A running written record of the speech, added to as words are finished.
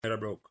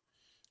Meadowbrook,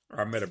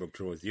 or Meadowbrook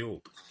chose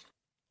you?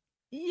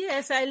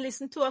 Yes, I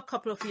listened to a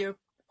couple of your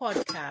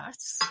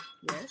podcasts.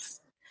 Yes.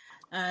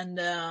 And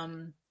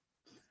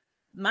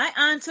my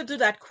answer to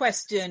that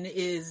question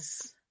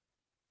is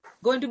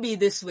going to be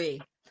this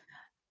way.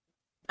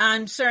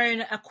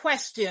 Answering a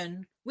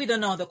question with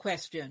another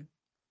question.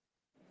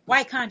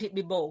 Why can't it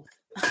be both?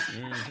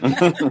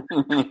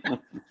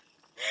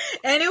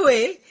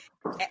 Anyway,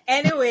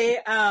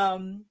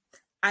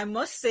 I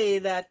must say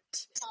that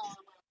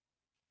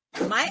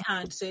my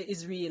answer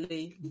is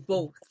really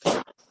both.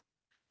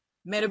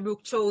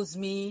 Meadowbrook chose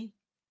me,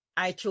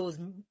 I chose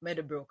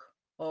Meadowbrook.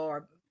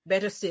 Or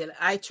better still,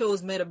 I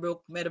chose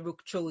Meadowbrook,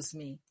 Meadowbrook chose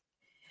me.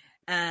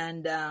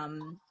 And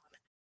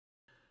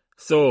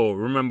so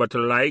remember to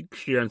like,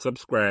 share, and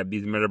subscribe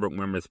these Meadowbrook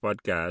Members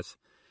podcasts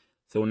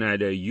so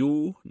neither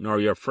you nor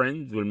your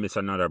friends will miss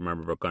another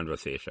Meadowbrook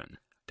conversation.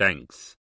 Thanks.